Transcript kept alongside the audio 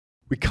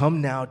We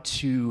come now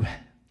to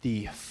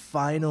the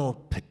final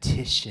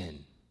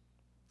petition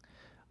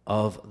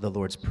of the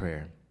Lord's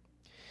Prayer.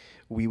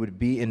 We would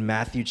be in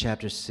Matthew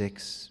chapter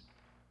 6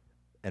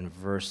 and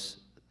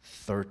verse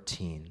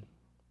 13.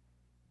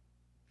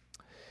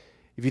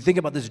 If you think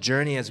about this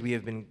journey as we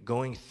have been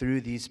going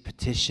through these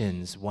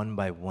petitions one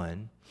by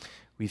one,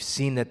 we've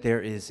seen that there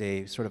is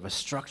a sort of a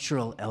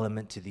structural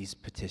element to these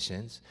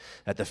petitions,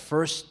 that the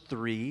first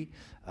three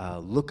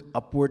look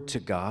upward to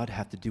God,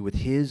 have to do with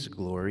His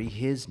glory,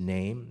 His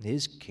name,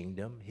 His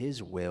kingdom,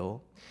 His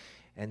will.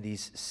 And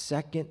these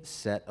second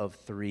set of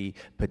three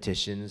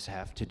petitions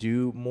have to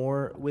do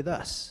more with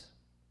us,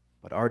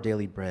 about our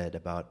daily bread,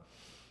 about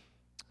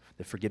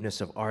the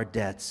forgiveness of our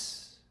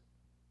debts,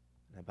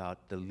 and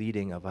about the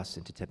leading of us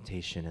into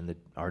temptation and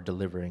our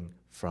delivering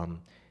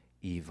from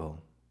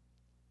evil.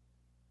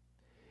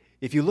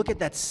 If you look at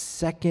that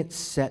second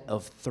set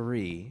of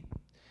three,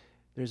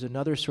 there's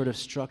another sort of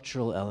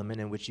structural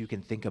element in which you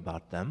can think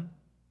about them.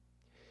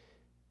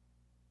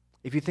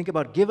 If you think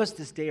about give us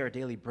this day our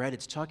daily bread,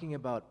 it's talking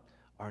about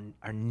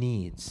our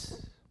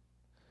needs.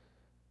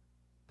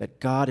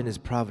 That God in His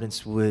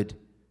providence would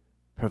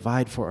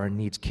provide for our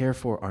needs, care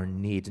for our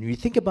needs. And when you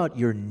think about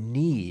your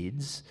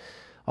needs,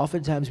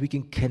 oftentimes we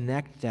can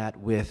connect that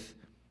with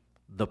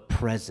the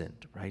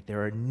present, right?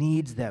 There are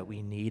needs that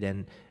we need,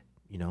 and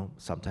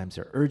sometimes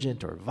they're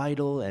urgent or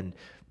vital, and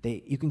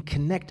you can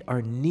connect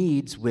our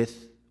needs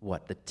with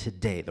what? The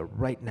today, the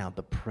right now,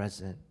 the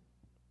present.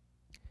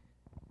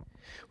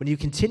 When you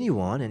continue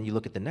on and you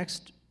look at the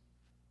next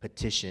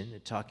petition,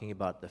 talking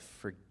about the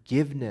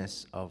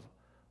forgiveness of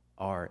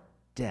our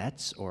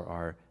debts or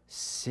our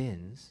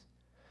sins,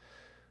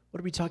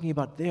 what are we talking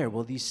about there?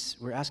 Well,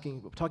 we're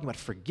talking about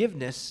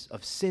forgiveness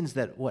of sins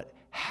that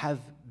have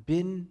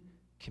been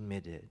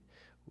committed.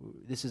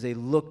 This is a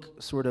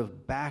look sort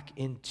of back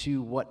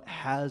into what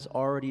has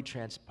already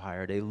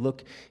transpired, a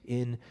look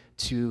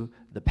into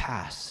the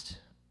past.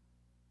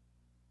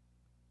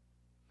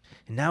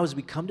 And now as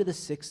we come to the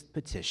sixth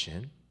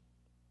petition,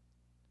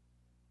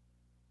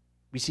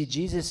 we see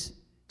Jesus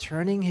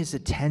turning His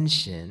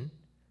attention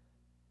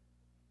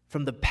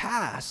from the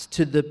past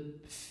to the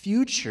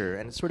future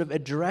and sort of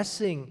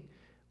addressing,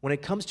 when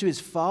it comes to His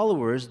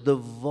followers, the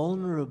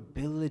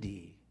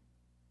vulnerability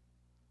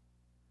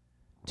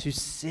to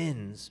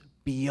sins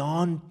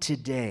beyond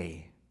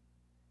today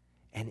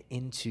and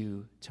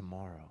into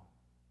tomorrow.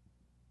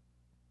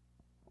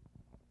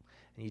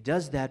 And He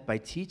does that by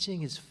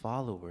teaching His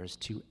followers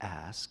to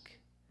ask,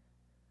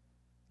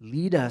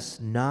 lead us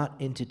not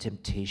into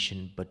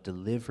temptation, but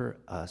deliver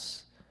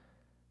us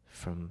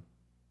from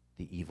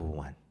the evil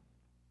one.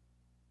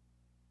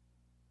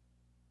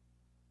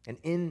 And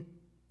in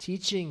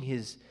teaching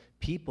His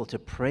people to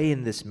pray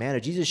in this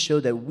manner, Jesus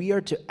showed that we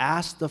are to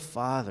ask the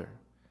Father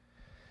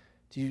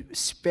to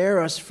spare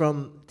us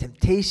from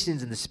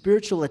temptations and the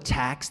spiritual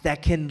attacks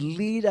that can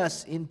lead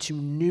us into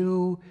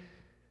new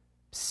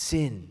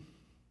sin.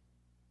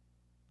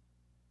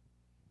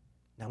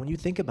 Now, when you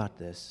think about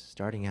this,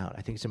 starting out,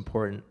 I think it's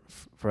important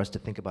for us to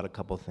think about a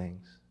couple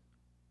things.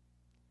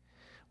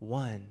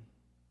 One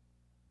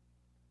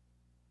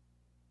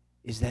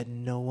is that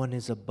no one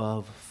is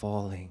above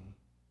falling.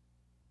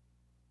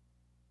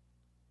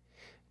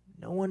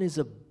 No one is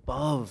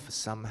above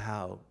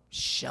somehow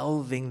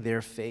shelving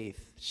their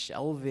faith,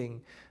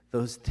 shelving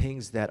those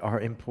things that are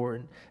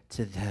important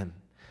to them.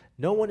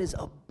 No one is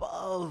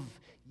above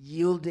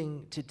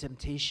yielding to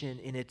temptation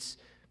in its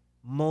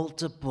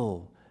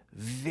multiple,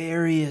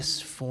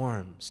 various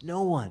forms.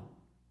 No one.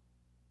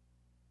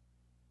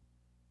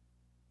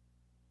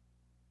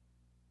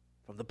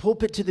 From the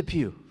pulpit to the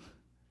pew.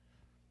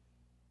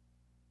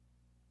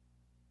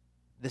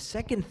 The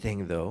second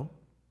thing, though,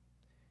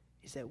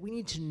 is that we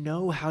need to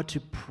know how to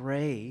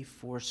pray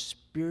for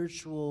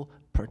spiritual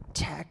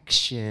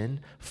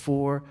protection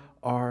for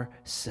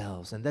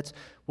ourselves. And that's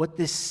what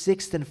this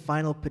sixth and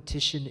final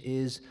petition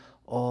is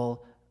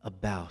all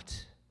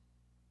about.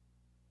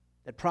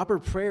 That proper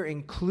prayer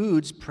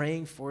includes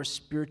praying for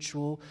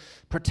spiritual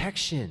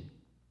protection.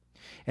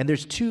 And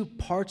there's two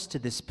parts to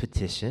this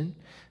petition.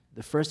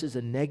 The first is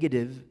a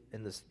negative,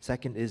 and the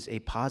second is a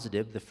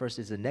positive. The first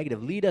is a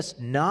negative. Lead us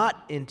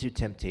not into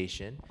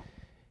temptation.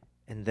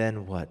 And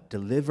then what?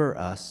 Deliver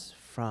us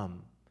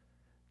from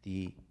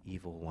the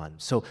evil one.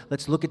 So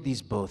let's look at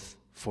these both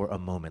for a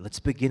moment. Let's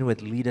begin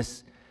with lead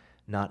us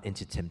not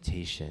into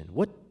temptation.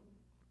 What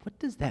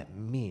does that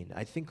mean?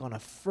 I think on a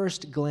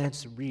first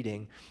glance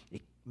reading,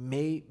 it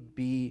may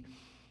be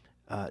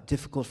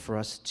difficult for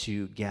us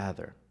to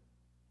gather.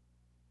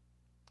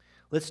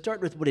 Let's start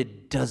with what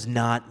it does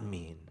not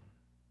mean.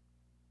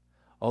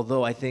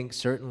 Although I think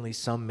certainly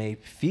some may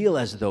feel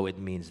as though it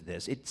means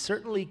this. It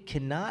certainly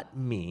cannot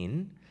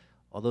mean,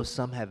 although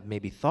some have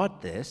maybe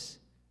thought this,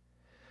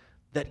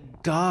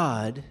 that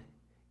God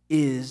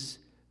is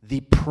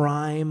the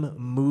prime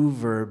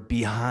mover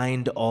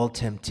behind all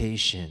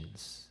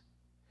temptations.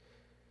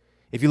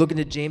 If you look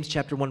into James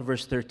chapter 1,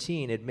 verse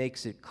 13, it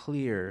makes it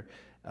clear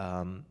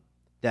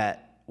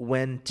that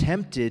when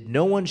tempted,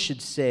 no one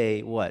should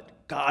say,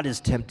 what? God is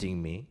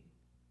tempting me.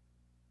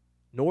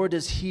 nor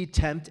does he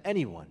tempt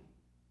anyone.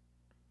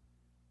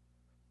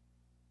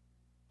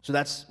 So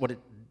that's what it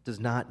does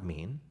not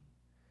mean.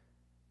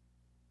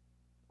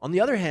 On the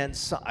other hand,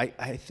 I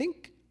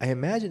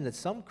imagine that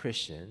some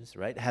Christians,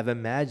 right, have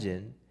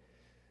imagined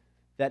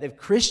that if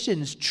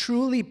Christians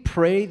truly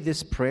pray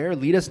this prayer,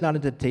 lead us not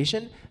into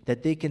temptation,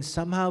 that they can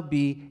somehow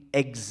be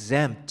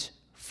exempt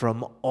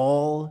from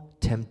all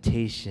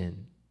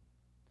temptation.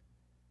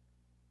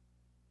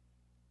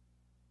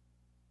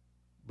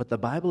 But the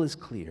Bible is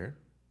clear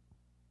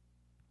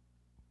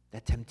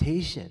that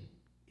temptation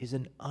is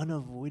an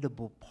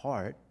unavoidable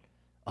part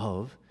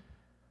of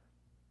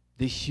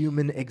the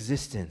human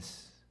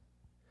existence.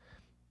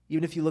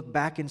 Even if you look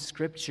back in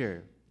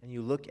Scripture and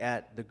you look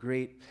at the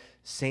great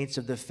saints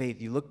of the faith,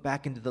 you look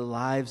back into the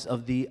lives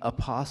of the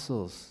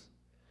apostles,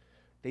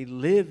 they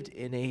lived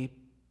in a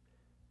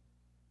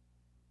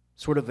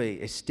sort of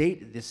this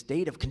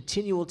state of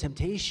continual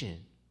temptation.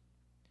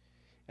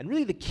 And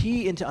really the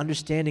key into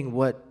understanding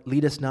what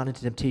lead us not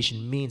into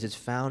temptation means is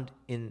found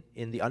in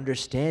the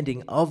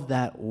understanding of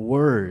that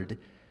word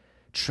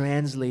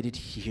translated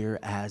here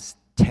as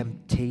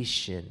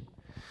temptation.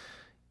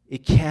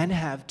 It can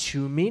have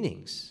two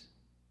meanings.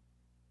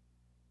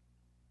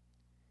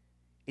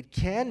 It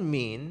can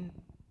mean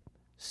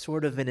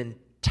sort of an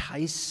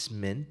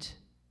enticement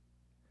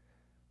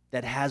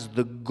that has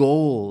the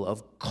goal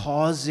of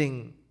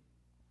causing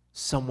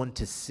someone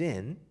to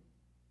sin,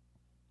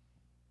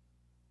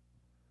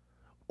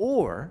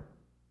 or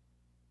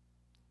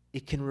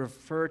it can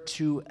refer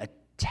to a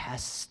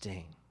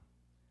testing,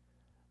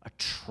 a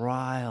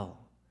trial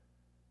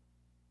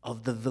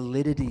of the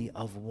validity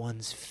of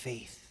one's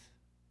faith.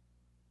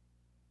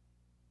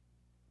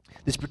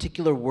 This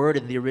particular word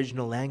in the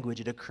original language,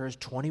 it occurs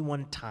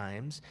 21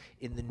 times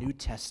in the New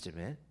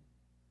Testament.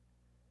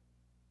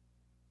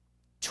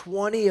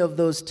 20 of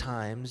those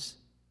times,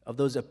 of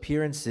those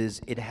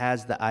appearances, it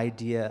has the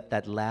idea,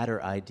 that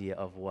latter idea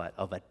of what?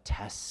 Of a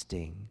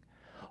testing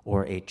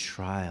or a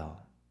trial.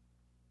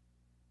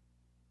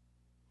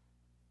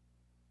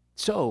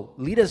 So,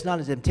 lead us not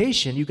into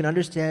temptation, you can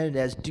understand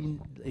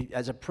it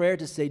as a prayer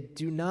to say,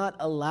 do not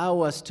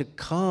allow us to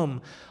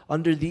come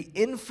under the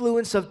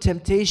influence of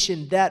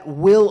temptation that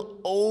will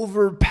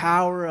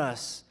overpower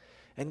us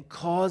and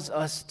cause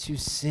us to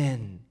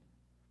sin.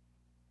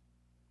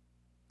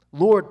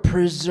 Lord,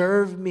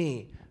 preserve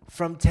me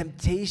from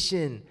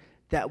temptation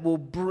that will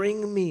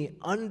bring me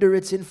under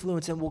its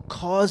influence and will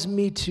cause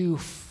me to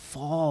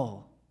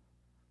fall.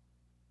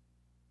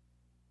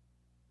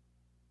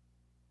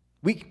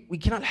 We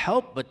cannot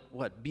help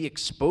but be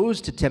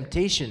exposed to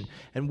temptation,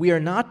 and we are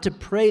not to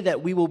pray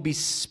that we will be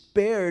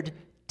spared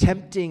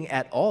tempting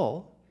at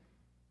all.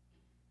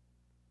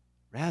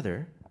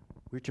 Rather,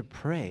 we're to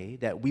pray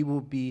that we will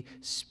be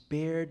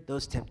spared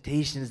those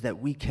temptations that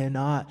we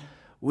cannot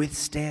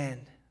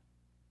withstand.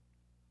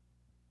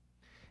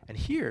 And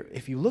here,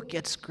 if you look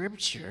at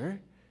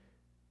Scripture,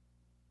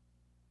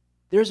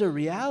 there's a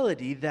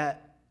reality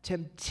that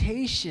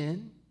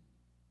temptation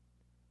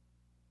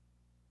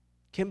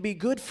can be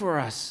good for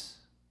us.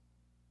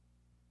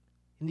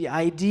 And the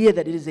idea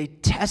that it is a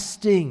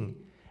testing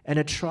and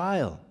a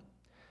trial.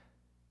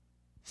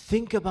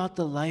 Think about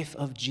the life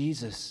of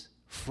Jesus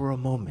for a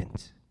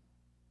moment.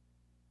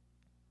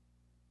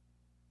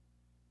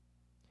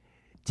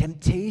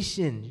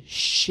 Temptation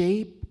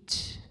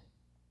shaped,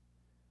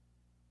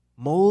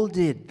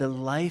 molded the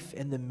life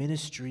and the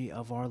ministry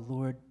of our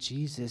Lord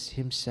Jesus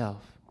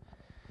himself.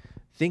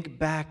 Think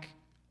back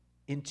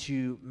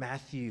into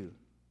Matthew,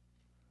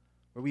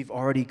 where we've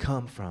already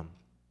come from,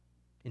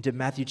 into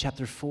Matthew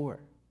chapter 4.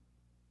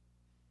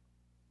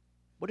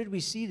 What did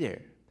we see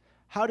there?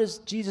 How does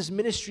Jesus'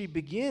 ministry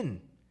begin?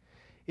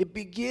 It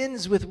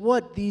begins with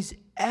what? These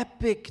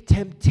epic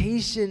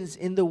temptations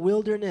in the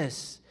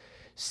wilderness.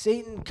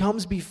 Satan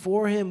comes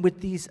before him with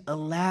these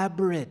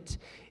elaborate,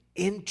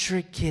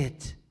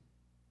 intricate,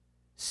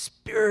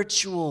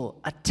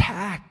 spiritual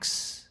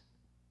attacks.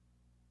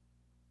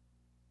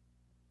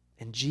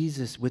 And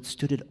Jesus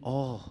withstood it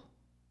all.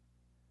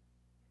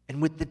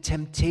 And with the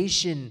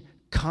temptation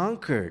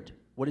conquered,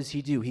 what does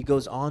he do? He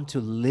goes on to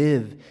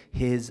live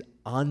his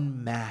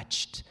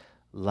unmatched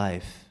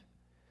life.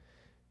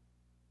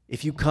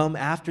 If you come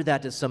after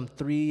that to some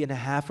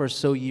 3.5 or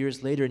so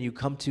years later and you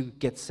come to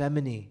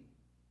Gethsemane,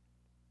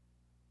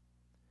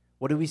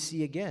 what do we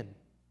see again?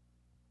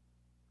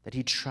 That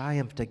he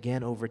triumphed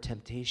again over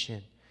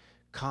temptation,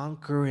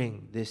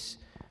 conquering this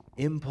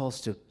impulse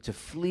to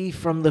flee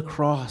from the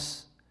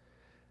cross.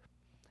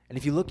 And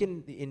if you look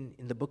in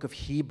the book of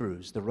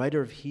Hebrews, the writer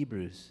of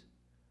Hebrews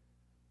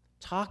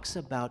talks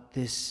about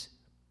this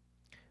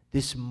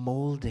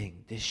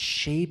molding, this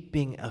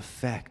shaping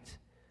effect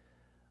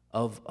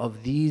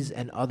of these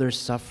and other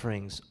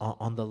sufferings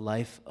on the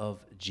life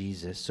of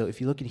Jesus. So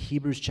if you look at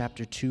Hebrews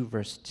chapter 2,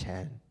 verse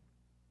 10,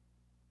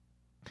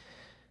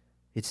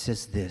 it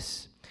says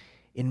this: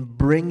 in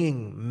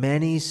bringing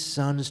many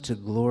sons to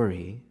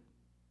glory,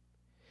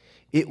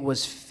 it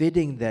was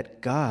fitting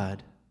that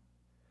God,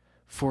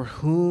 for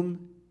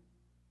whom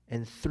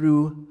and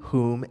through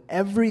whom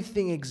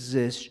everything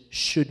exists,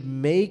 should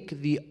make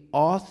the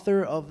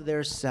author of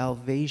their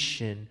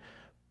salvation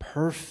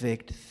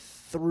perfect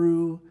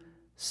through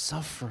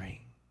suffering.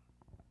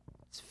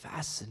 It's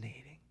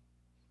fascinating.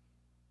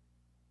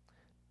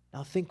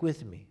 Now think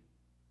with me.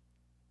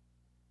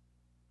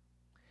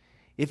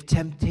 If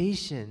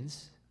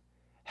temptations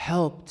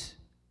helped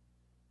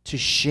to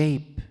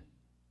shape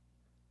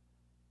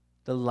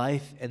the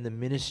life and the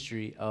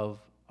ministry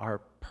of our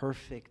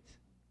perfect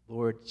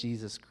Lord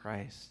Jesus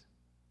Christ,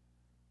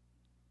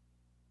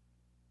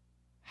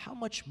 how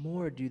much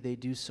more do they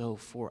do so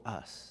for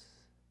us?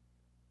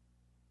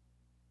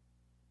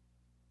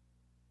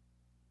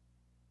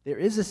 There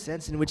is a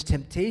sense in which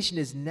temptation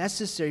is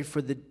necessary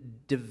for the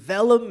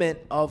development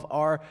of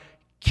our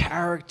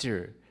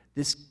character,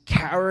 this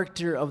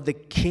character of the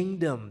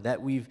kingdom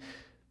that we've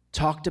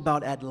talked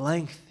about at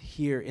length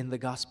here in the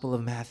Gospel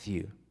of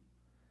Matthew.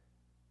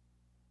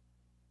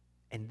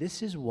 And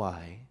this is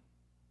why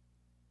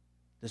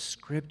the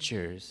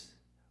scriptures,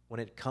 when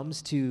it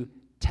comes to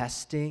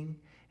testing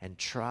and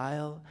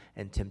trial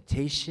and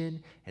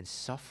temptation and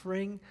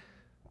suffering,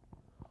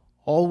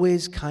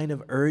 always kind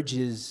of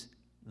urges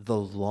the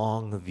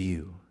long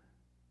view.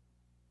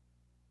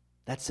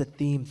 That's a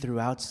theme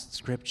throughout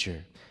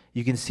Scripture.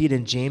 You can see it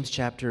in James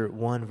chapter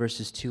 1,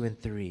 verses 2 and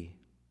 3.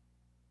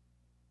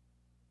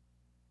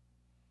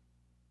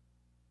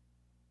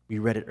 We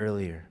read it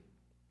earlier.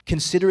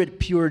 Consider it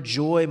pure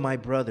joy, my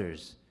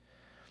brothers,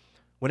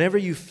 whenever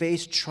you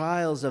face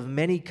trials of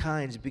many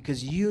kinds,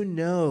 because you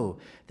know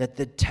that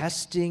the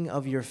testing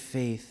of your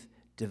faith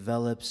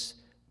develops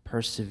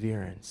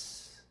perseverance.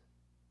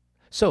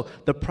 So,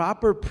 the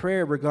proper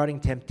prayer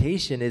regarding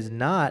temptation is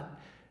not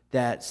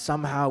that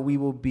somehow we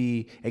will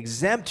be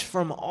exempt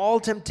from all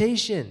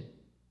temptation,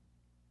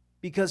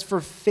 because for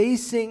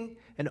facing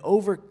and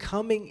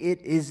overcoming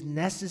it is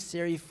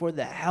necessary for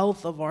the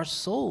health of our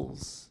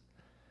souls.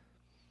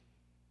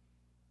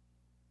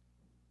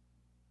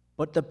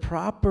 But the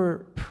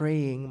proper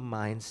praying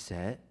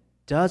mindset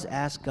does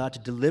ask God to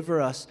deliver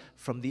us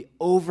from the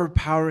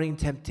overpowering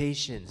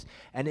temptations.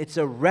 And it's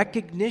a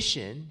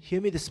recognition,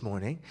 hear me this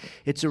morning,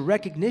 it's a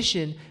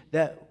recognition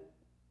that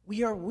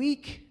we are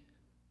weak,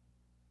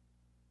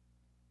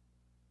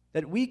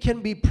 that we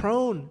can be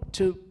prone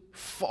to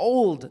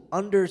fold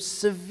under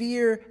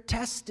severe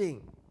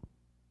testing.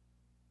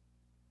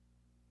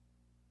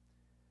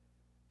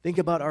 Think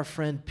about our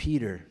friend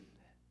Peter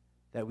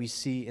that we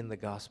see in the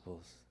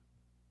Gospels.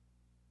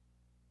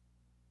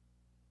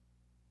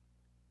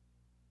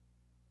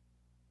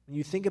 When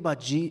you think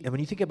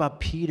about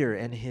Peter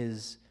and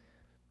his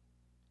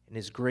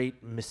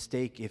great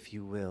mistake, if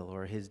you will,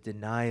 or his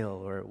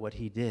denial, or what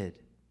he did,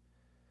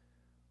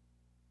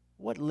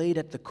 what laid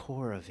at the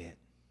core of it?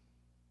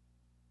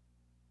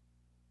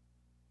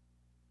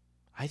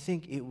 I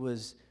think it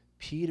was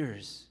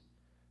Peter's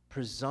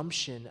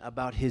presumption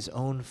about his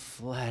own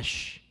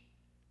flesh.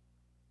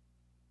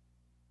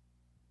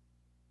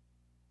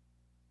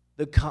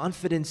 The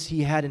confidence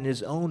he had in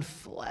his own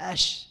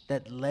flesh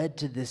that led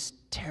to this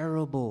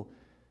terrible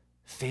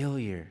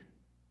failure.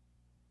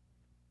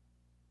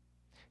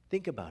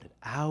 Think about it.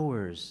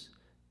 Hours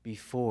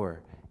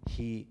before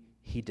he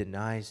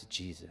denies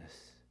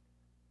Jesus.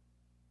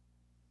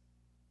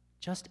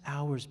 Just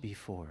hours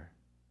before.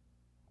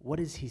 What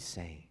is he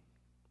saying?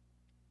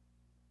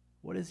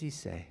 What does he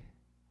say?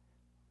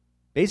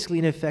 Basically,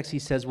 in effect, he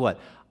says what?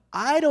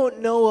 I don't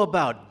know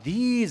about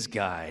these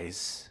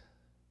guys.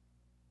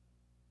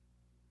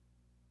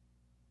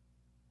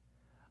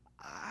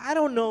 I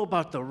don't know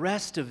about the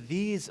rest of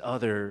these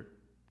other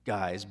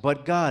guys,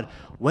 but God,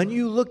 when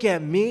you look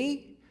at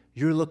me,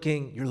 you're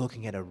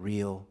looking at a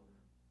real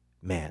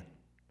man.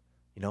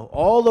 You know,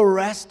 all the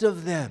rest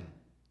of them,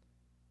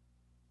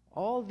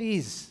 all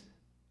these,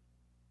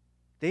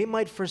 they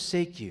might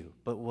forsake you,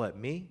 but what,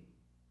 me?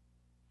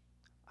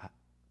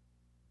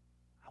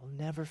 I'll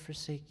never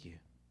forsake you.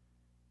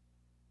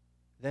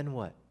 Then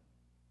what?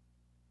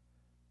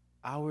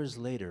 Hours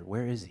later,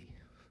 where is he?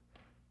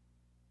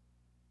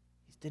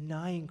 He's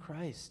denying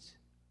Christ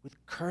with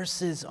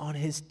curses on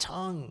his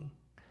tongue.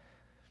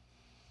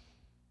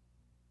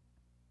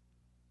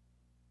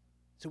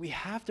 So we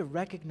have to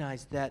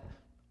recognize that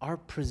our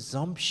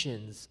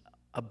presumptions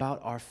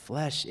about our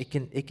flesh, it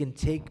can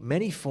take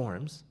many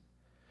forms,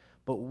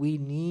 but we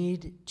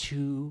need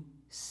to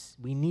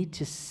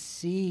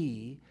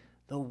see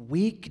the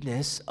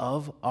weakness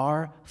of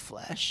our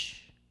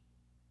flesh.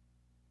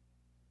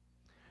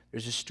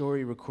 There's a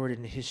story recorded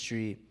in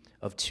history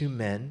of two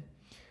men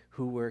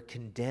who were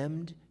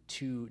condemned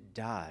to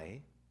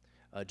die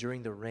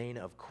during the reign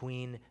of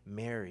Queen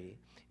Mary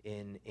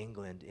in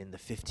England in the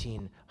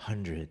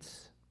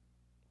 1500s.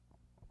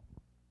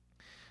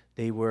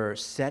 They were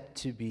set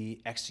to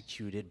be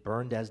executed,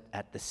 burned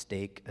at the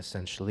stake,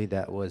 essentially.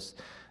 That was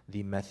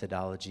the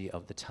methodology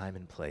of the time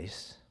and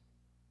place.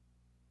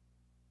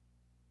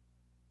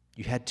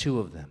 You had two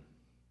of them.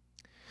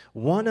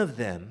 One of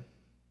them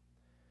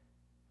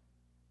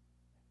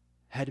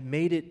had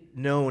made it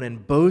known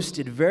and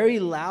boasted very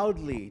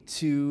loudly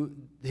to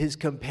his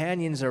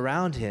companions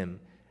around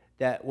him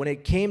that when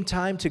it came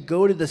time to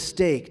go to the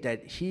stake,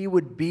 that he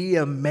would be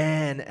a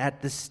man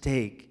at the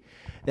stake,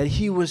 that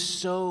he was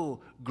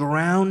so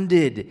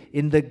grounded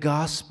in the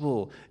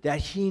gospel that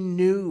he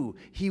knew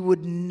he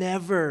would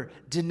never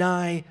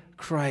deny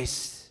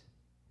Christ,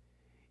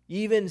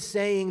 even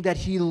saying that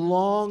he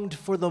longed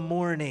for the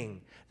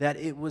morning that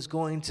it was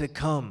going to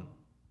come.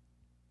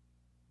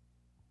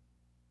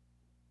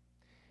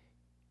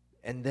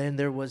 And then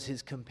there was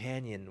his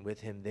companion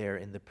with him there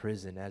in the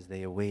prison as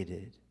they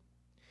awaited.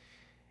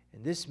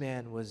 And this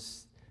man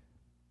was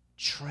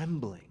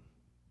trembling.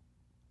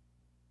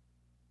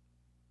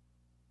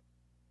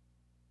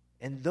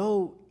 And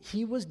though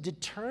he was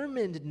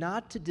determined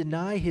not to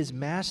deny his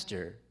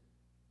master,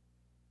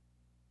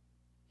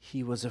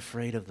 he was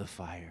afraid of the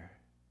fire.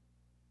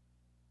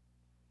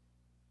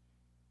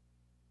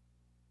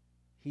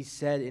 He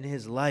said in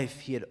his life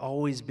he had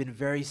always been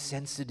very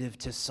sensitive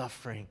to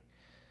suffering.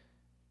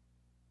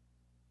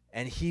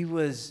 And he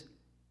was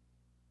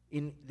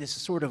in this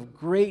sort of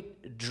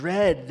great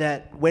dread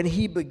that when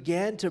he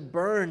began to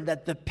burn,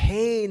 that the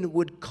pain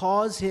would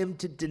cause him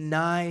to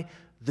deny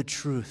the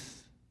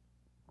truth.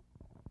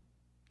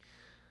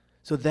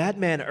 So that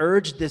man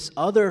urged this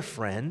other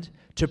friend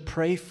to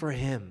pray for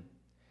him.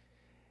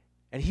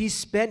 And he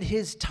spent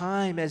his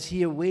time as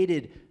he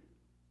awaited,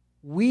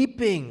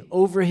 weeping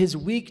over his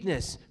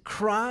weakness,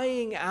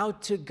 crying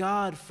out to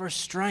God for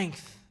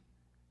strength.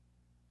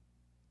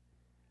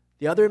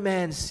 The other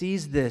man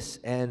sees this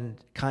and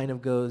kind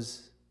of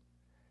goes,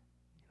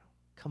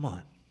 come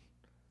on.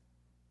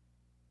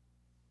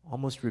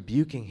 Almost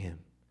rebuking him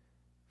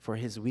for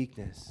his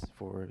weakness,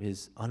 for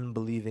his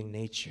unbelieving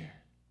nature.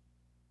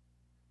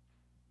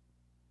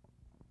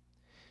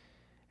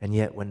 And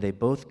yet when they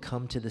both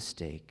come to the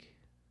stake,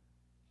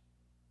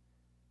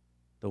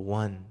 the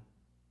one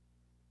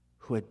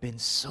who had been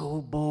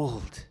so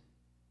bold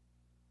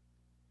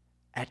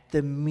at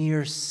the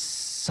mere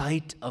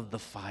sight of the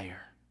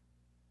fire,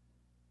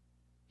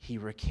 he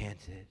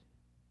recanted.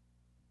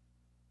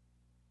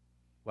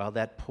 While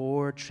that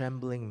poor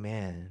trembling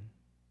man,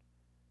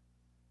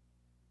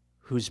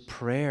 whose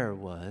prayer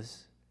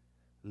was,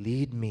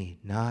 "Lead me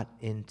not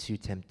into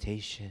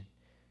temptation,"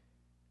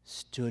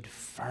 stood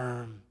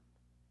firm,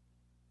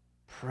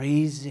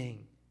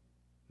 praising,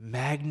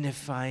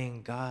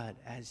 magnifying God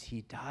as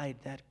he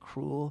died that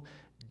cruel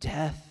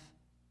death.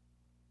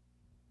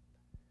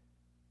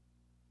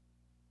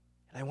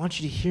 And I want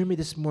you to hear me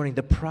this morning.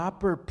 The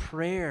proper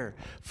prayer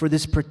for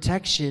this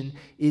protection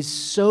is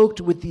soaked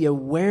with the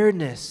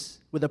awareness,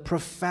 with a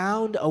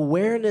profound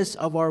awareness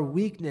of our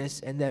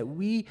weakness and that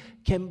we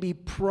can be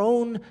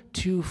prone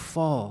to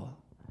fall.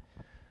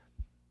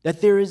 That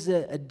there is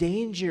a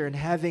danger in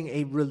having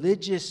a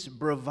religious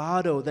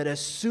bravado that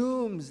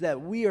assumes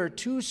that we are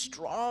too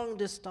strong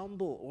to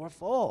stumble or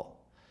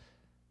fall.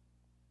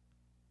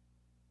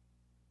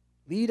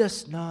 Lead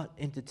us not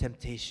into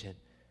temptation.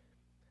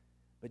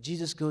 But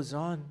Jesus goes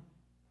on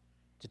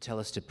to tell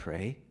us to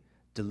pray,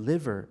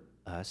 deliver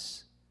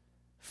us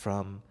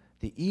from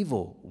the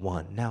evil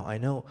one. Now, I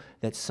know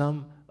that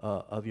some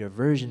of your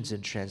versions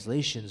and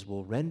translations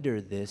will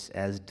render this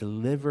as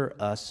deliver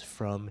us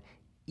from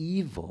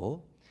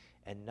evil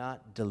and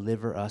not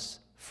deliver us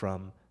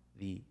from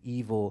the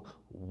evil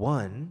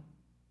one.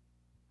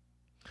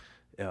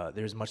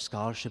 There's much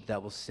scholarship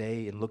that will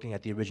say, in looking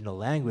at the original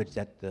language,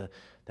 that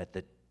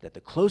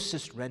the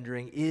closest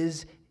rendering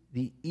is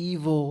the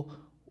evil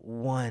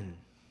one.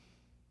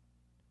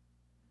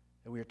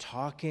 And we are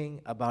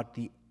talking about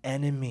the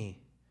enemy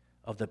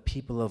of the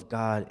people of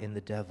God in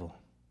the devil.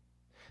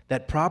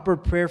 That proper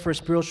prayer for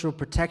spiritual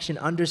protection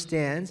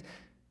understands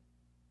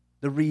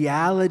the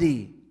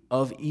reality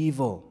of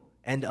evil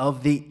and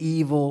of the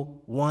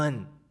evil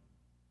one.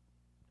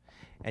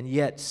 And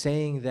yet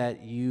saying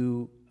that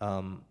you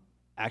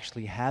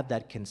actually have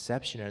that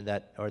conception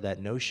or that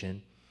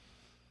notion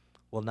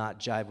will not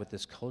jive with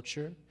this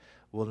culture,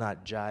 will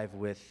not jive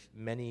with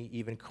many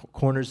even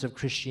corners of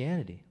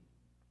Christianity.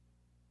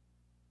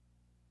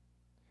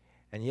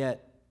 And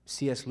yet,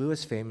 C.S.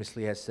 Lewis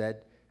famously has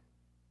said,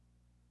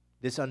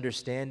 this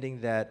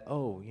understanding that,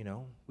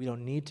 we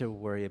don't need to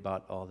worry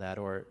about all that,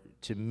 or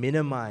to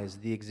minimize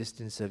the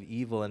existence of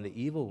evil and the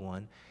evil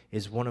one,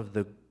 is one of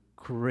the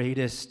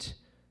greatest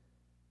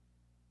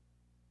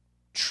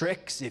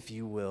tricks, if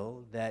you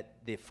will, that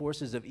the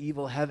forces of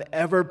evil have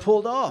ever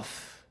pulled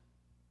off.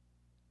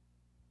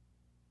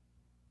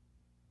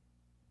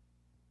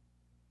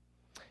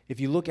 If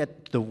you look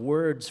at the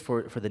words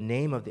for the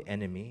name of the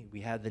enemy,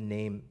 we have the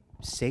name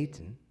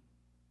Satan.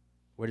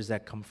 Where does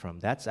that come from?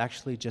 That's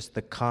actually just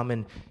the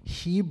common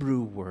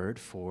Hebrew word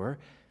for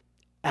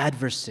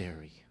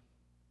adversary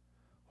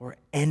or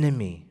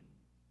enemy.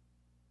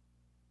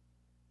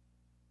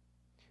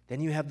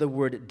 Then you have the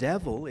word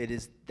devil.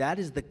 That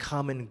is the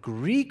common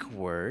Greek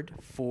word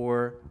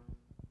for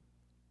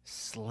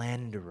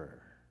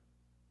slanderer.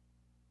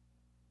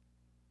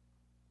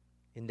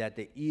 In that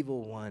the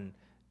evil one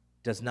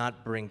does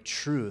not bring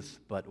truth,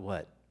 but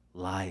what?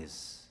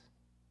 Lies.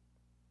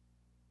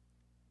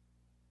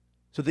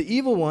 So the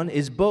evil one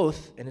is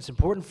both, and it's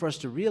important for us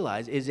to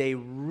realize, is a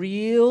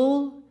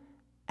real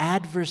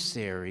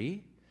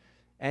adversary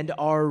and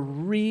our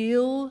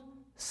real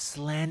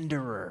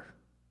slanderer.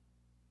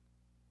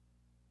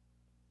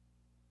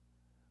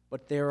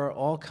 But there are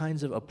all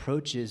kinds of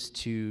approaches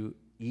to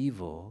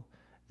evil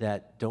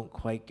that don't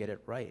quite get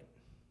it right,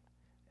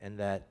 and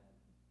that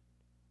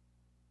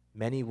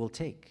many will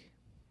take.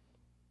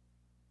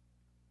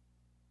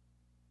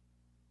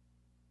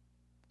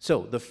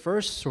 So the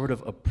first sort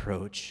of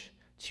approach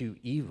to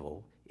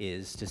evil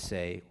is to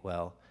say,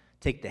 well,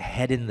 take the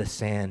head in the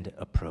sand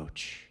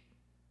approach.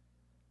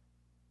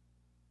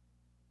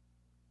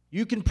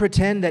 You can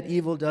pretend that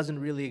evil doesn't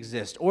really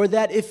exist, or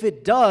that if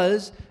it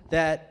does,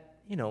 that,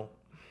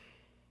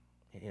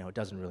 it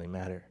doesn't really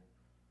matter.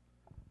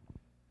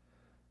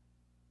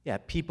 Yeah,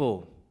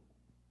 people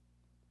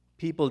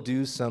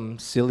do some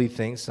silly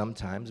things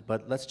sometimes,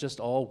 but let's just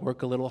all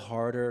work a little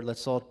harder.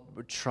 Let's all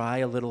try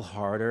a little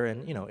harder,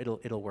 and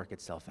it'll work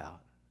itself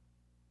out.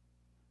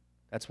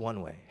 That's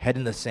one way. Head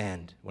in the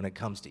sand when it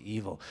comes to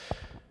evil.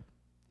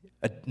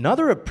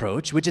 Another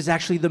approach, which is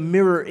actually the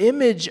mirror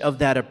image of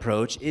that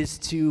approach, is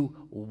to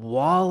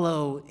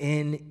wallow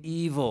in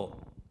evil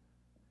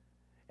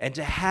and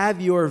to have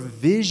your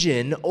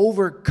vision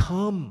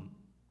overcome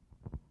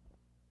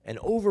and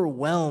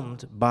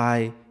overwhelmed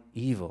by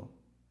evil.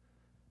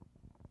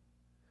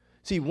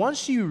 See,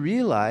 once you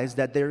realize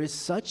that there is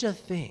such a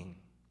thing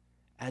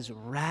as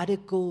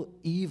radical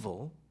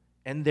evil,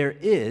 and there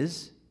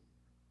is,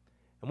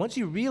 and once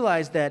you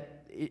realize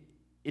that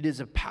it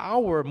is a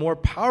power more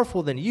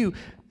powerful than you,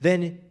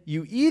 then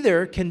you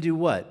either can do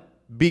what?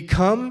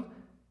 Become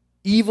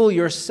evil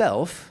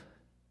yourself,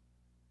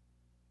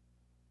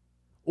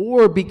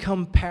 or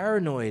become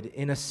paranoid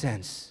in a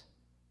sense,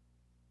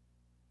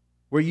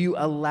 where you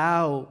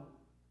allow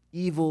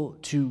evil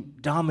to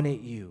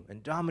dominate you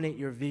and dominate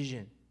your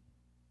vision.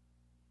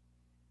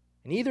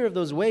 In either of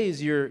those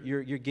ways, you're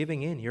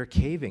giving in, you're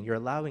caving, you're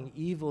allowing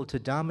evil to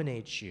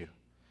dominate you.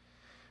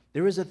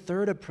 There is a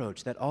third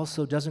approach that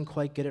also doesn't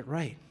quite get it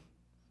right,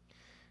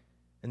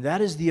 and that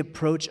is the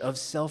approach of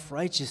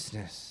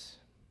self-righteousness.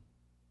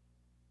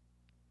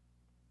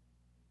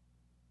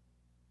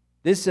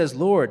 This says,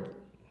 Lord,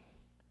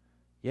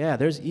 yeah,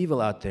 there's evil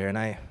out there, and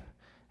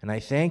I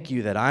thank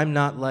you that I'm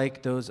not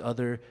like those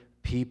other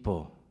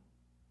people.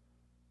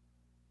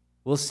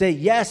 We'll say,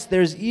 yes,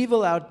 there's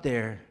evil out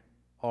there,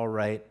 all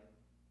right.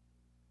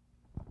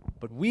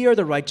 But we are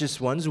the righteous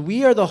ones,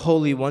 we are the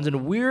holy ones,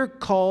 and we're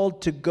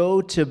called to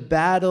go to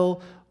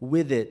battle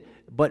with it.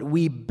 But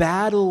we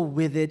battle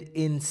with it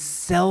in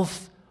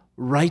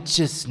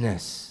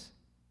self-righteousness.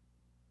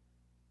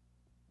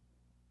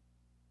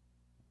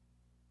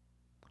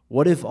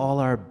 What if all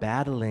our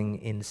battling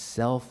in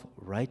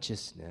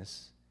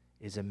self-righteousness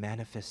is a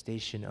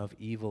manifestation of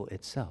evil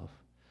itself?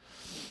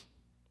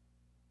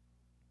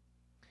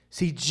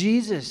 See,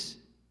 Jesus,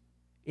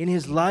 in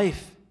his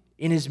life,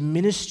 in his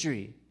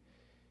ministry,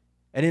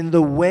 and in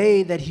the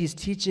way that he's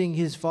teaching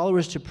his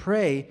followers to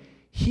pray,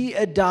 he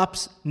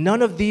adopts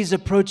none of these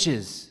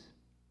approaches.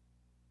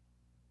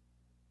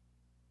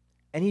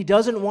 And he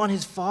doesn't want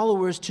his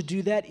followers to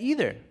do that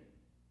either.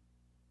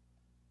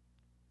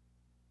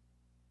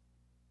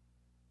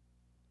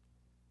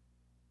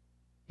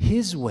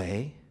 His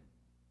way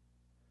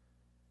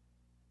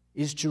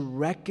is to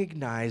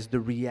recognize the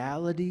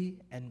reality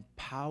and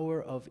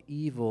power of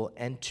evil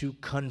and to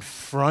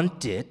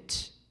confront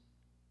it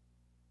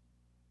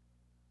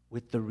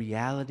with the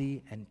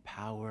reality and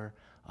power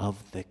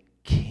of the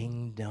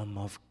kingdom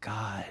of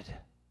God.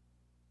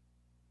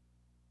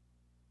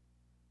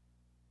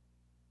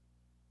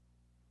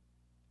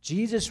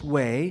 Jesus'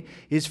 way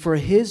is for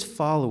his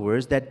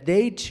followers that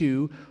they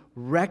too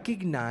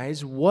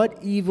recognize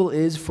what evil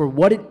is for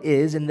what it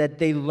is, and that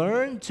they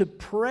learn to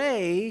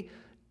pray,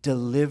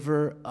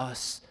 deliver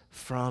us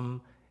from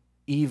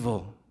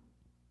evil.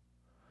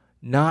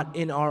 Not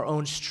in our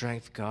own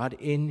strength, God,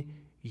 in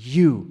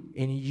you,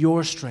 in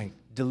your strength.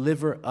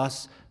 Deliver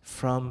us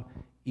from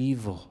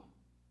evil.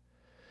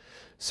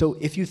 So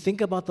if you think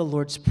about the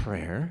Lord's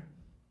Prayer,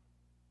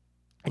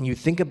 and you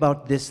think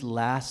about this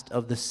last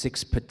of the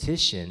 6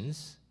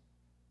 petitions,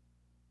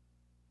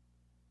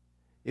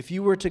 if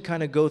you were to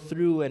kind of go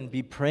through and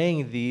be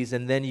praying these,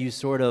 and then you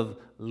sort of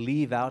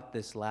leave out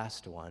this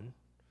last one,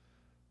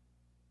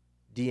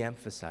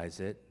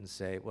 de-emphasize it and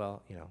say,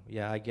 well,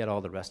 yeah, I get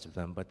all the rest of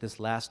them, but this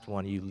last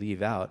one you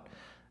leave out,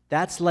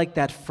 that's like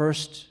that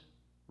first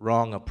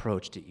wrong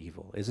approach to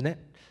evil, isn't it?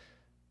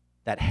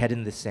 That head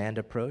in the sand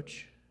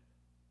approach.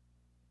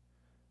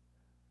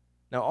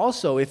 Now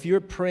also, if you're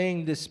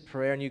praying this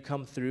prayer and you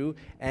come through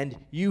and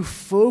you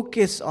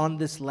focus on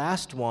this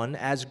last one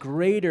as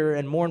greater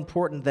and more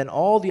important than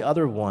all the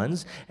other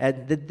ones,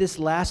 and that this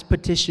last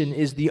petition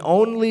is the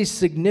only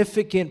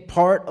significant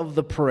part of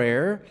the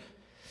prayer,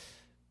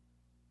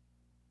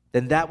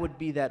 then that would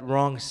be that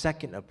wrong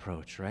second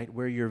approach, right?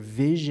 Where your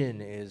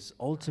vision is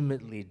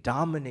ultimately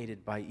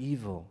dominated by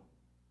evil.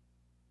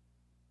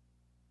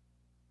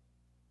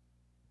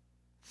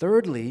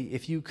 Thirdly,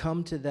 if you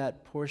come to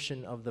that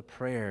portion of the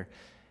prayer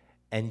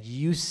and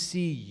you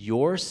see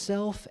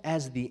yourself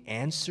as the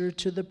answer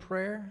to the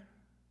prayer,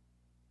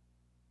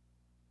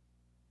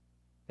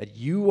 that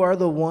you are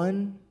the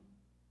one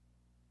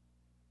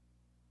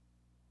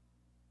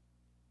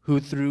who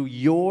through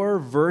your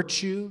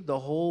virtue, the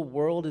whole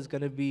world is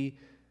going to be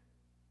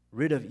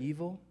rid of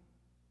evil,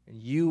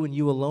 and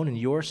you alone and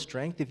your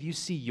strength, if you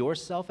see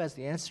yourself as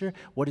the answer,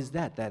 what is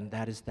that? Then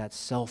that is that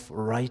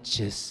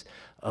self-righteous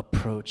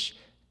approach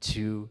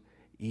to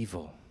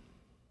evil.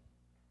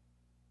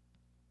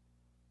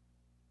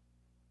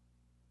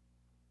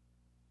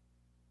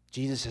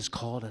 Jesus has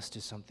called us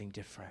to something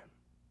different.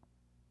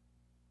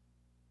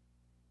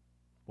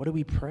 What do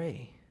we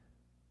pray?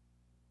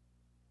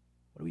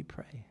 What do we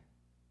pray? We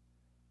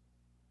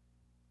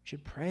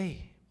should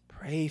pray.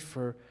 Pray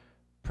for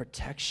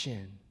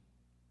protection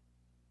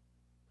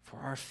for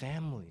our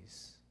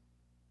families.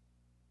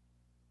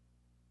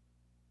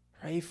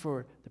 Pray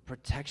for the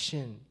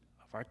protection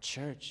of our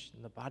church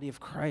and the body of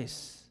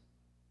Christ.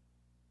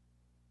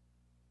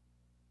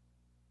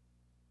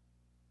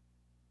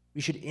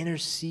 We should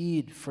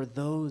intercede for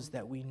those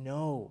that we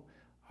know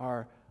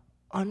are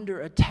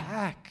under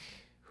attack,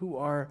 who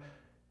are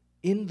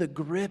in the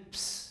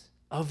grips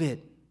of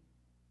it,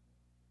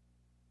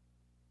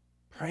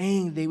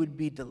 praying they would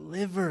be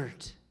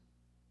delivered.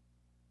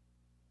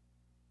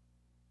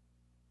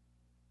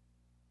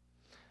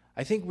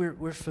 I think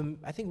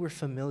we're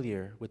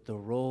familiar with the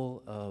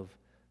role of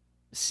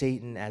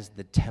Satan as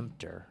the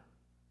tempter.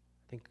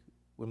 I think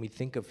when we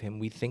think of him,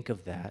 we think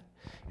of that,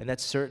 and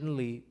that's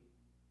certainly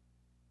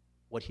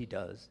what he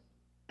does.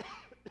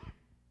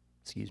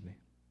 Excuse me.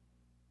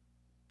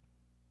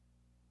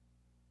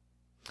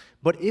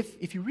 But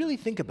if you really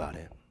think about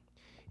it,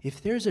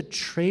 if there's a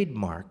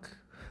trademark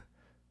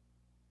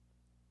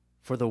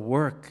for the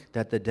work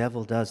that the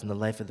devil does in the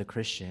life of the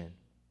Christian,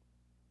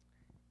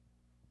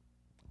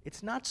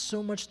 it's not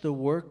so much the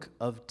work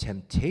of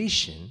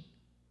temptation,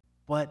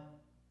 but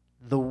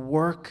the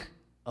work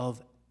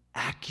of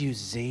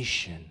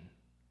accusation.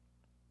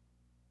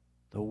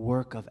 The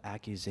work of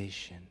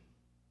accusation.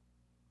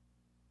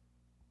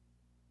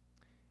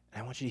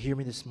 And I want you to hear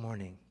me this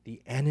morning.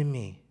 The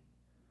enemy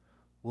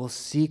will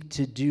seek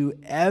to do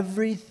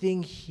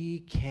everything he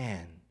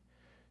can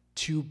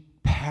to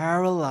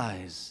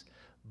paralyze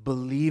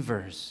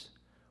believers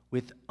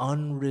with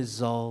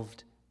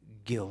unresolved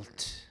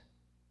guilt.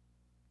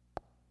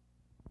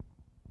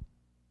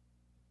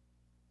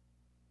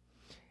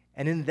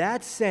 And in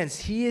that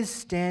sense, he is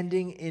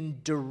standing in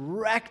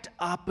direct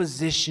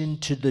opposition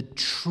to the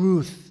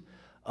truth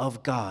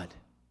of God,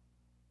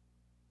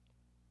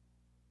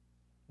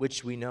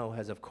 which we know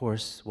has, of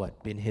course,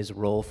 been his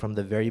role from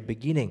the very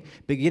beginning.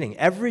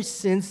 Ever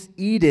since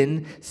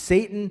Eden,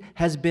 Satan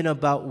has been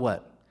about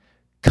what?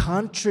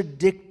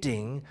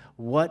 Contradicting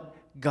what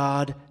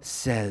God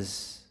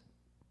says.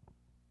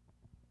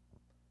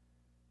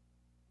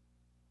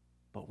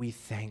 But we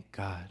thank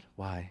God.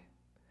 Why?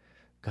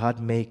 God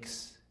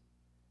makes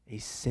a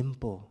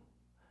simple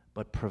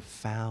but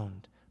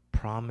profound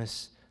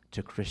promise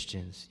to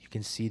Christians. You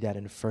can see that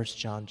in 1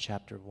 John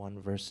chapter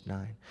 1, verse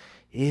 9.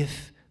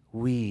 If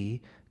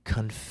we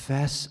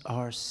confess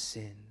our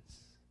sins,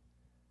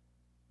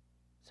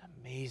 it's an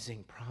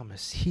amazing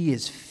promise. He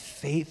is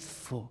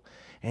faithful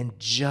and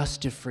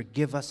just to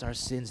forgive us our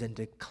sins and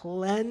to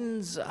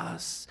cleanse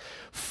us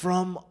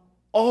from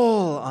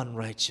all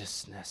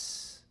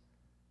unrighteousness.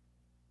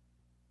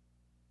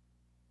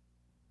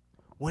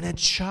 When a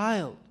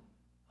child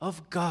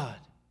of God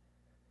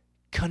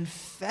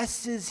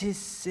confesses his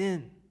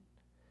sin,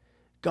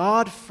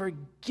 God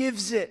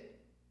forgives it.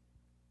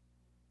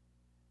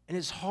 And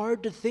it's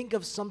hard to think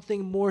of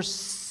something more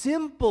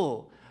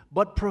simple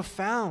but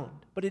profound.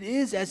 But it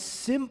is as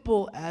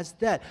simple as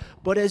that.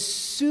 But as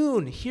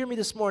soon, hear me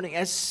this morning,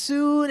 as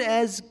soon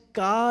as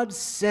God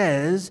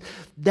says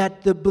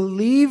that the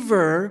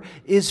believer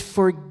is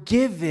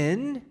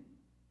forgiven,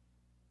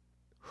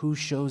 who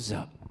shows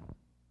up?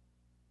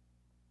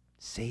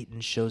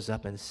 Satan shows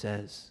up and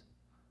says,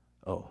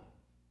 oh,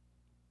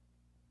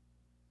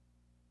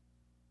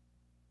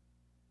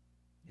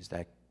 is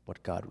that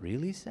what God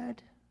really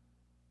said?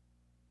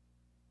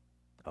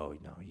 Oh,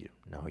 no,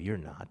 you're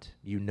not.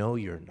 You know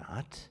you're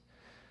not.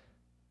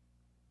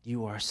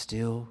 You are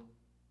still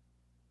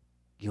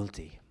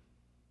guilty.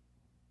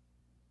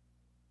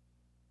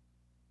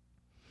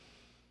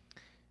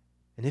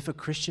 And if a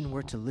Christian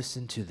were to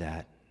listen to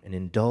that and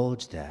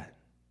indulge that,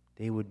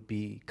 they would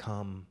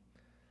become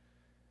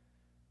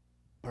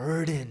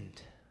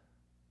burdened,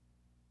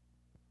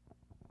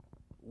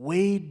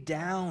 weighed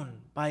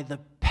down by the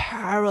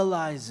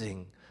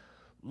paralyzing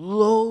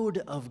load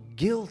of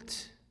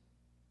guilt.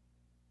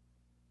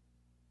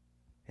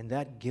 And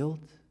that guilt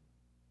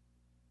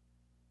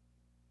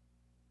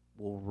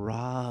will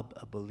rob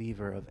a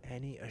believer of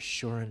any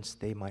assurance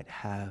they might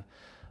have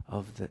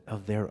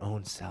of their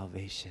own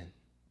salvation.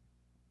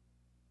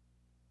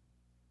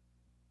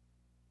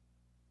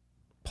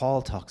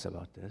 Paul talks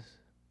about this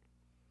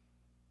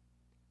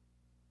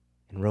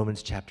in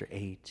Romans chapter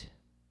 8,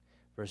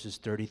 verses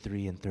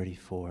 33 and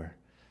 34.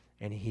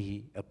 and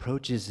he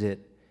approaches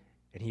it,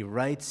 and he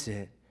writes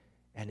it,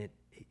 and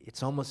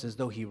it's almost as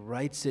though he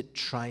writes it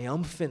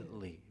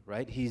triumphantly,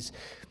 right? He's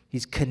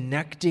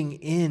connecting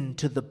in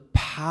to the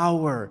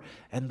power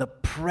and the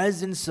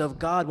presence of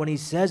God when he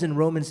says in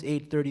Romans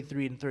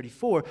 8:33 and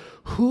 34,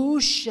 who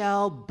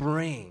shall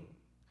bring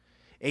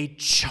a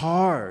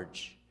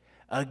charge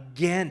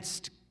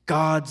against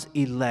God's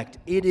elect?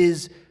 It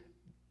is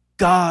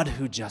God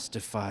who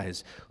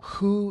justifies.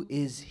 Who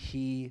is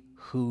he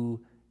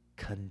who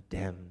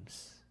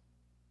condemns?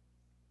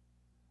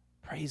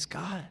 Praise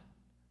God.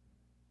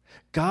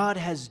 God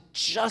has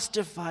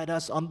justified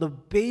us on the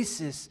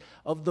basis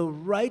of the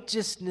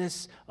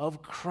righteousness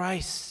of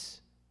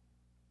Christ.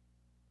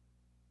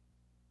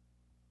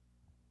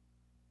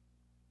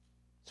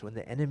 So when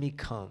the enemy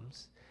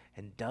comes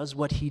and does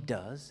what he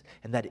does,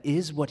 and that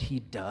is what he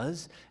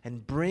does,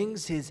 and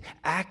brings his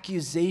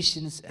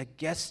accusations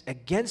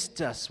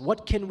against us,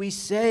 what can we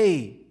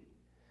say?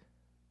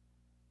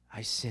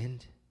 I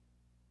sinned.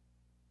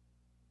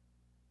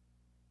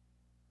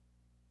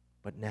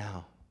 But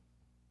now,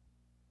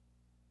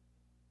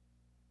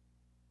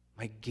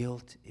 my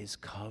guilt is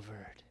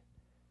covered,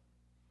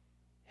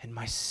 and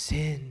my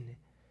sin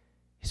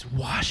is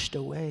washed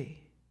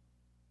away.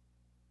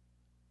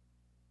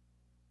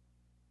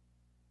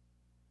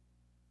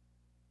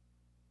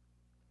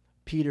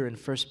 Peter in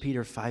 1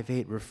 Peter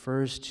 5:8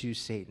 refers to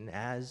Satan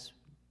as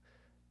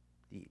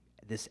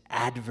this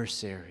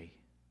adversary.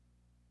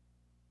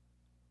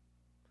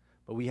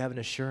 But we have an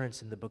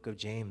assurance in the book of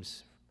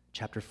James,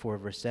 chapter 4,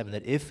 verse 7,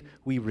 that if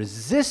we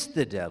resist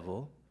the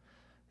devil,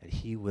 that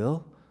he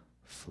will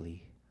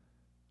flee.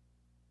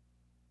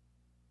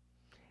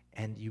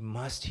 And you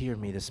must hear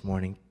me this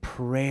morning.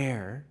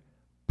 Prayer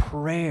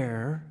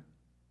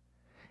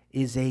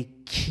is a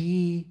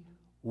key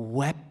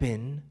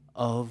weapon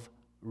of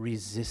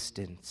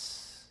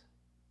resistance.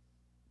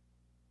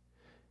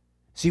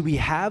 See, we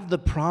have the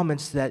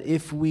promise that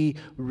if we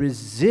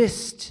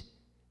resist,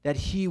 that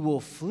he will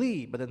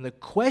flee. But then the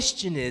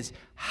question is,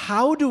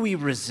 how do we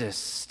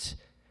resist?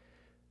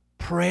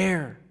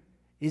 Prayer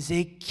is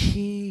a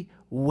key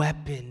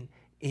weapon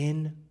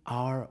in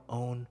our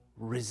own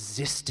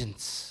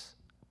resistance.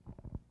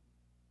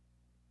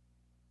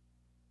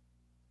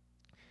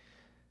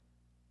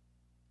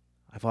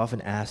 I've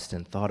often asked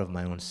and thought of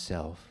my own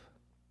self,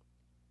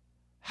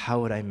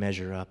 how would I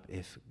measure up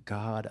if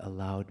God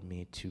allowed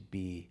me to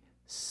be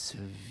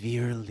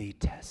severely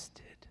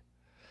tested?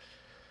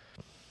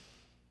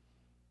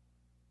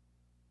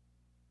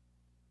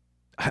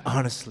 I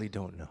honestly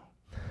don't know.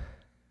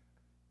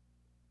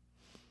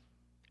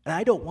 And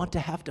I don't want to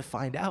have to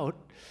find out.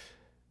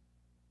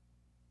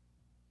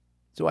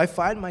 So I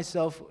find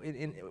myself,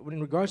 in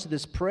regards to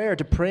this prayer,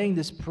 to praying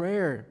this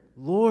prayer,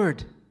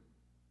 Lord,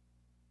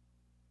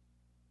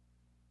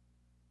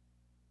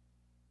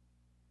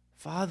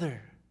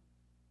 Father,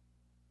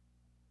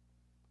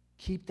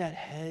 keep that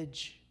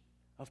hedge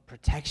of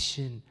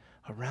protection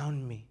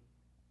around me.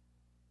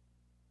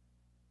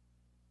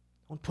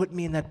 Don't put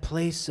me in that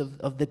place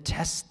of the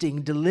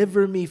testing.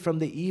 Deliver me from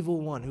the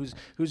evil one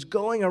who's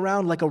going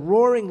around like a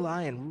roaring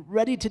lion,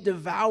 ready to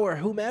devour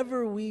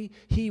whomever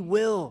he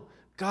will.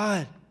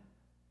 God,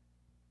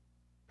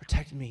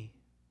 protect me.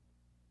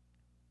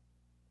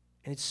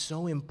 And it's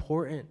so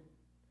important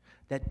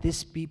that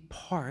this be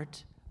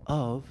part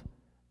of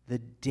the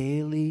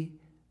daily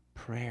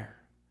prayer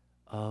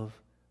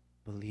of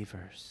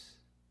believers.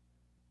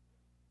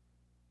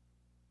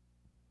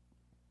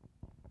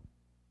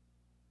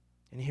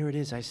 And here it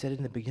is, I said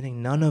in the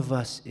beginning, none of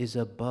us is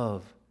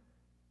above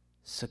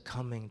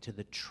succumbing to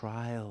the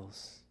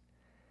trials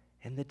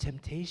and the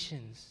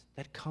temptations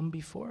that come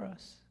before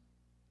us.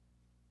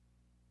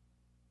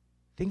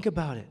 Think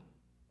about it.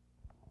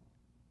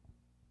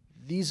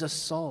 These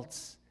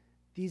assaults,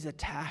 these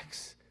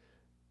attacks,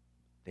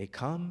 they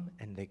come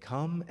and they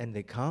come and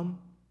they come.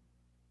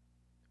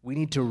 We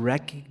need to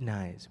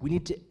recognize, we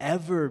need to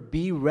ever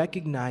be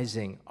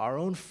recognizing our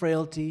own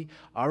frailty,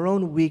 our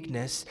own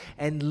weakness,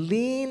 and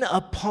lean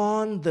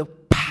upon the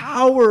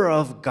power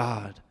of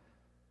God.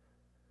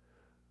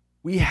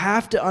 We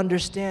have to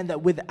understand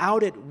that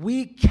without it,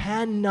 we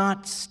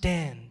cannot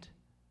stand.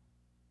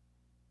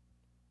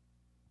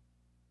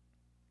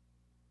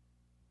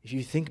 If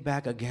you think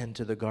back again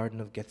to the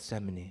Garden of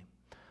Gethsemane,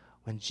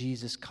 when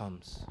Jesus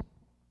comes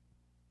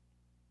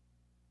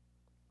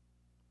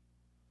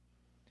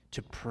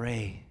to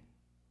pray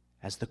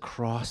as the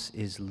cross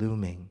is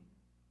looming,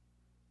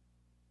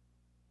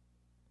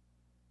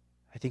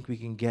 I think we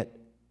can get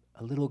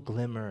a little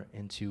glimmer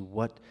into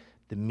what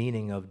the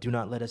meaning of do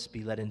not let us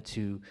be led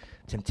into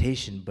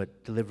temptation,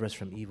 but deliver us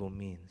from evil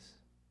means.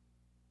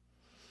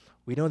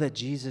 We know that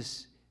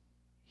Jesus,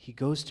 he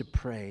goes to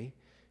pray,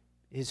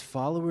 his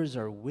followers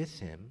are with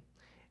him,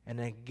 and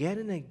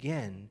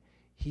again,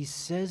 he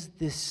says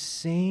this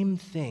same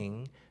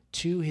thing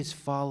to his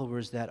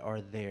followers that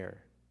are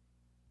there.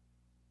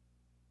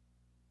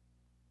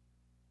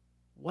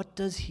 What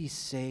does he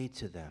say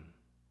to them?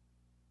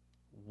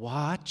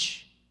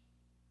 Watch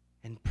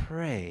and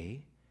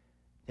pray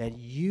that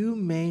you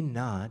may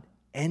not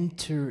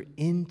enter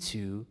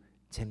into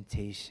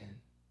temptation.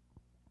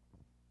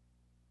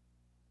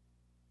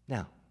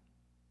 Now,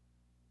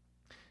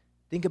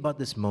 think about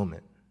this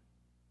moment.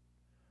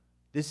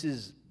 This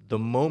is the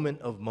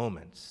moment of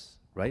moments,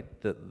 right?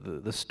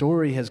 The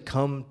story has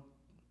come,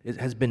 it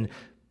has been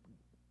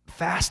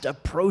fast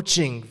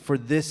approaching for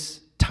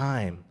this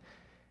time.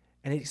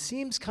 And it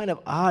seems kind of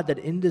odd that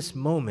in this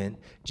moment,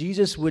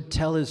 Jesus would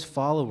tell his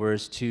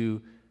followers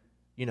to,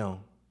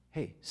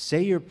 hey,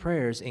 say your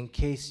prayers in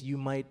case you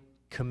might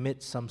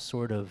commit some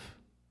sort of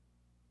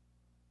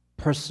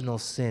personal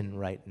sin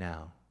right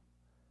now.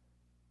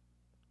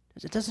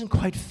 It doesn't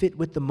quite fit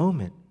with the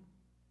moment.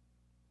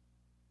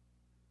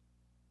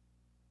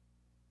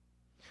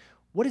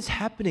 What is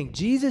happening?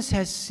 Jesus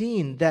has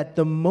seen that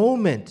the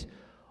moment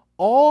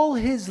all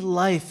his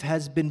life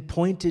has been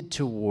pointed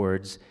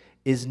towards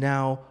is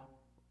now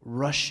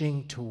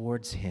rushing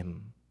towards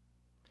him.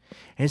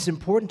 And it's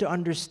important to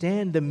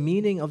understand the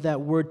meaning of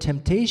that word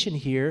temptation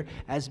here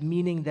as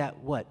meaning that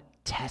what?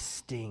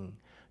 Testing,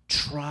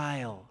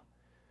 trial,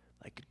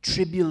 like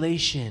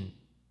tribulation.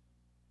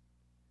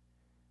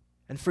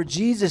 And for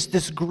Jesus,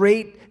 this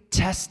great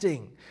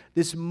testing,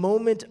 this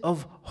moment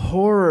of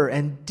horror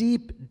and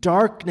deep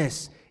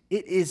darkness,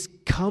 it is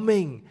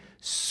coming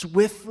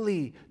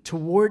swiftly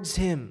towards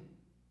him.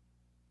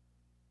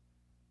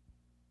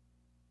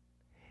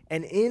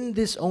 And in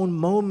this own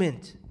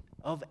moment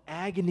of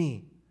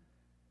agony,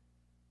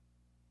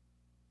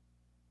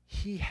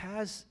 he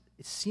has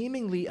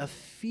seemingly a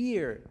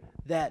fear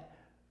that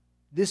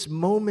this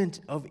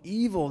moment of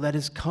evil that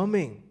is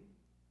coming,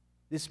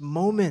 this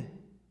moment,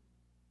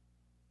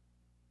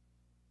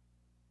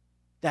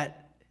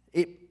 that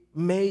it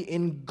may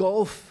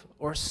engulf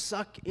or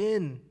suck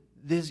in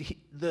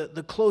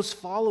the close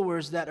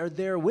followers that are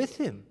there with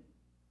him.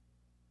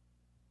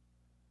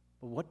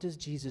 But what does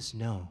Jesus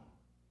know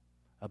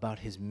about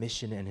his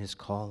mission and his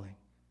calling?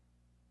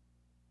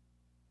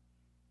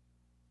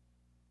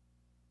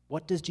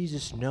 What does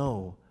Jesus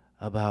know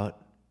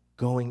about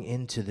going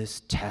into this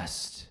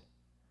test?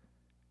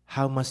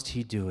 How must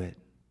he do it?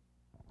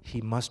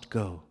 He must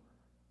go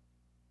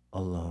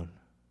alone.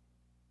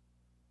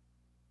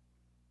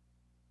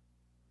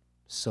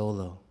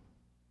 Solo.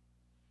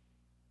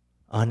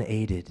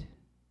 Unaided.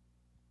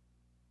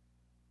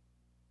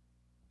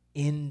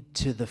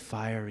 Into the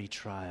fiery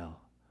trial.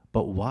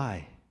 But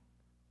why?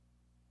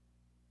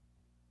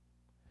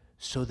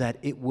 So that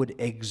it would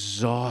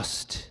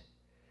exhaust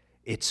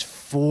its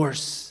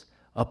force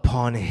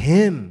upon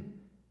him,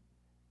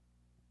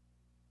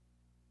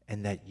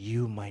 and that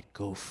you might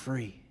go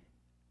free.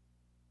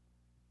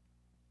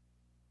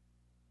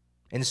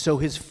 And so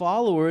his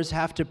followers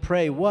have to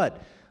pray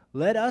what?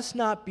 Let us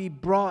not be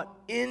brought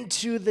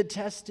into the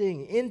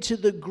testing, into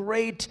the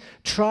great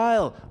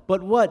trial,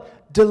 but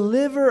what?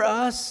 Deliver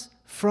us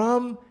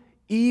from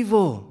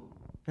evil.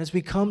 As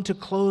we come to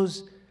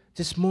close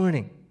this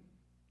morning,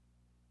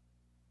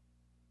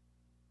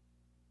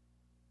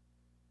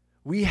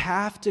 we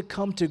have to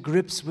come to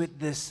grips with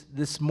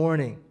this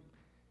morning,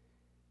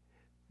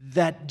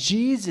 that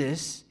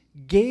Jesus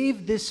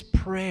gave this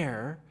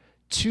prayer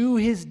to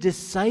his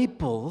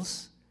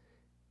disciples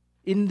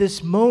in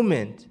this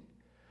moment.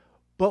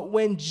 But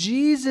when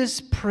Jesus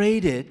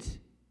prayed it,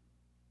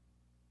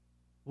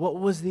 what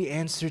was the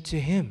answer to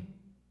him?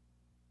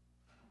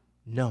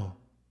 No.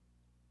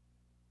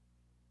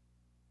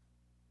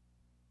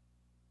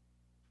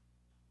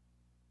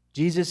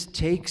 Jesus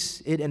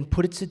takes it and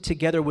puts it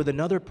together with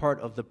another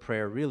part of the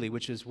prayer, really,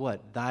 which is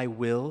what? Thy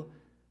will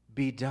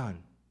be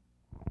done.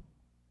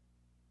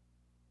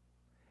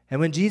 And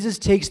when Jesus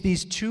takes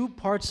these two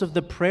parts of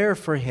the prayer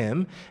for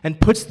him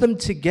and puts them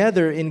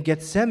together in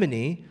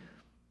Gethsemane,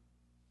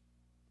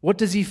 what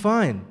does he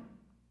find?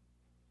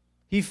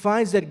 He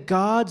finds that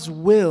God's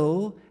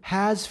will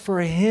has for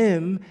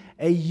him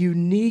a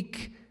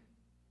unique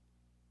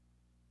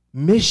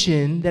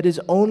mission that is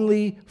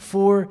only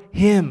for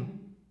him.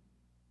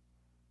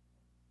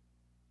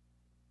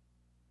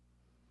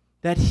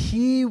 That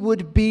he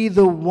would be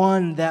the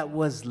one that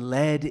was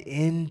led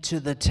into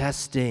the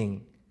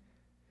testing.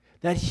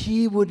 That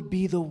he would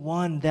be the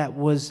one that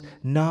was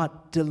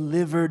not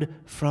delivered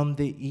from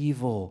the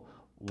evil.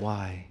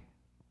 Why?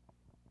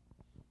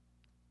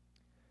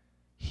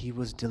 He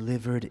was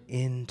delivered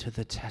into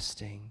the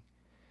testing,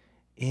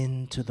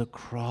 into the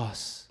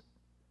cross,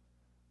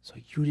 so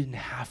you didn't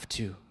have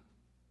to.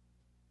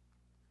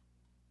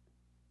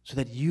 So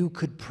that you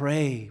could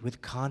pray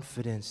with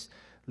confidence,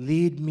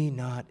 lead me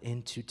not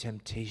into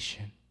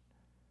temptation.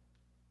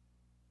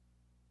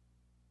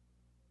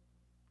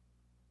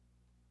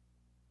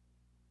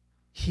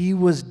 He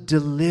was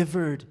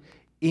delivered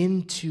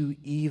into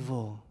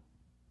evil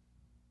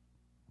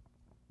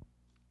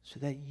so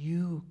that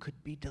you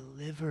could be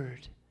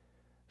delivered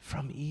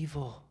from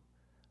evil,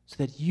 so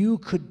that you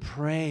could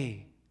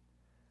pray,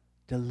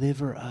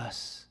 deliver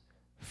us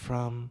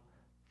from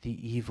the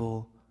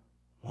evil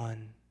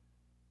one.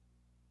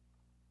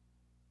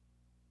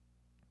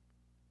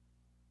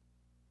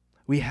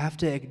 We have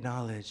to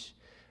acknowledge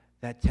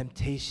that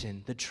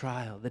temptation, the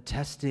trial, the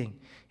testing,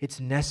 it's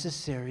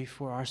necessary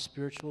for our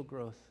spiritual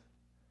growth.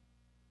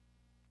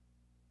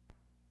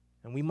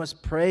 And we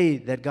must pray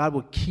that God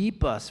will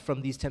keep us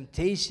from these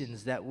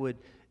temptations that would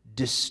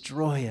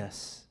destroy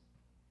us.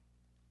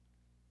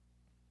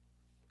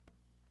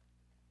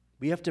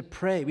 We have to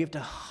pray. We have to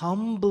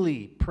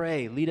humbly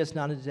pray, lead us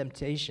not into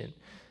temptation.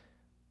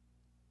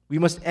 We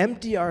must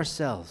empty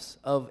ourselves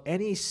of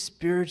any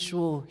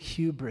spiritual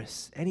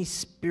hubris, any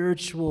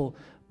spiritual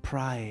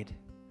pride.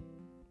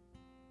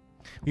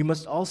 We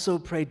must also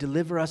pray,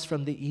 deliver us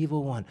from the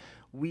evil one.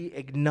 We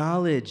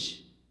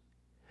acknowledge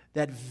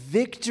that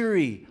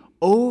victory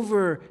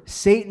over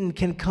Satan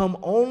can come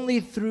only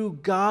through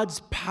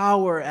God's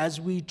power as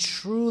we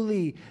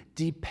truly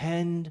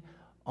depend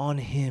on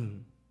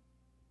him.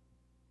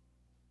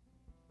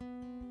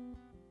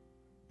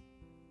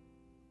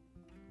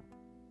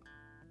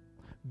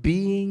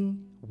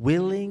 Being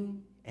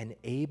willing and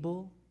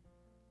able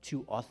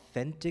to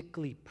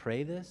authentically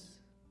pray this,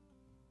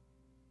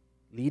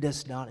 lead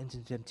us not into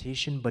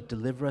temptation, but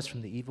deliver us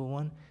from the evil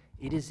one,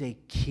 it is a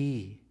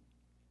key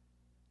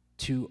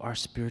to our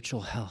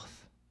spiritual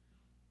health.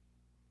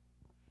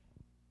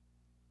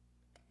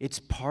 It's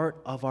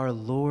part of our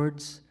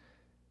Lord's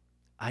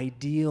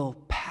ideal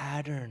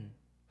pattern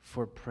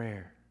for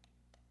prayer.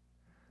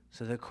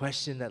 So the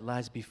question that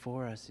lies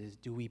before us is,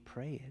 do we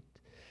pray it?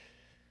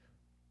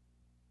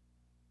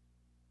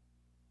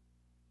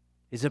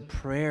 Is a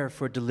prayer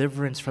for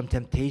deliverance from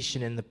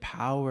temptation and the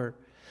power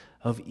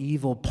of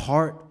evil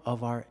part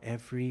of our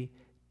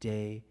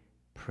everyday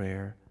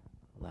prayer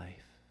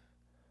life?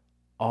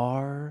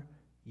 Are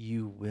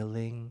you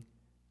willing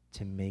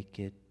to make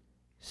it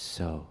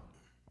so?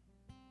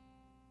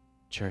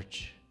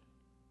 Church,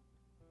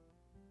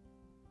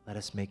 let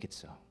us make it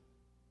so.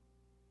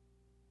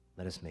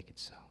 Let us make it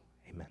so.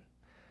 Amen.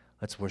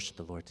 Let's worship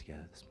the Lord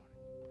together this morning.